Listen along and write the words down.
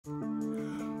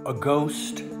A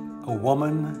ghost, a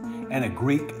woman, and a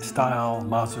Greek-style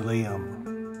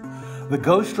mausoleum. The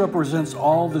ghost represents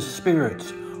all the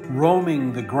spirits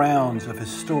roaming the grounds of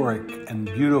historic and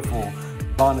beautiful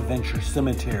Bonaventure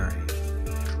Cemetery,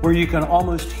 where you can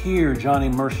almost hear Johnny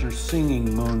Mercer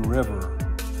singing Moon River.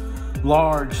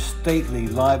 Large, stately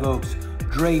live oaks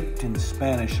draped in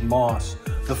Spanish moss,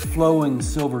 the flowing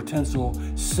silver tinsel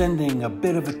sending a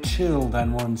bit of a chill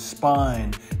down one's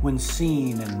spine when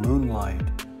seen in moonlight.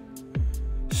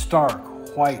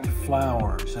 Stark white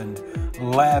flowers and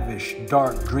lavish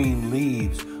dark green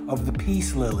leaves of the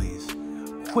peace lilies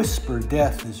whisper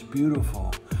death is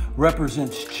beautiful,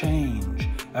 represents change,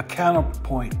 a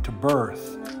counterpoint to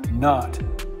birth, not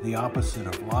the opposite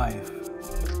of life.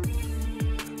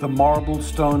 The marbled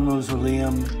stone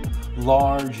mausoleum,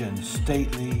 large and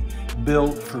stately,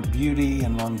 built for beauty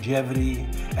and longevity,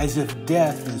 as if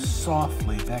death is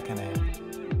softly beckoning.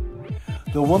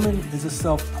 The woman is a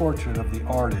self-portrait of the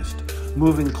artist,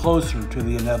 moving closer to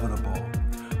the inevitable,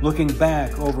 looking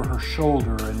back over her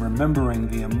shoulder and remembering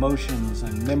the emotions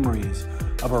and memories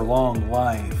of her long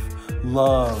life,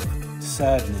 love,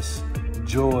 sadness,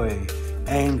 joy,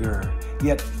 anger,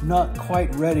 yet not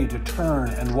quite ready to turn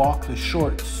and walk the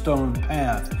short stone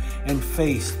path and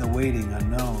face the waiting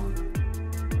unknown.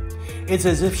 It's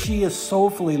as if she is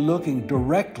soulfully looking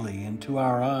directly into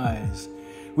our eyes.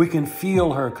 We can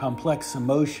feel her complex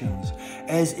emotions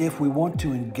as if we want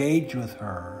to engage with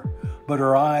her, but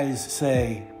her eyes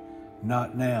say,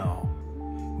 not now,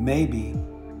 maybe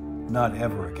not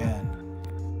ever again.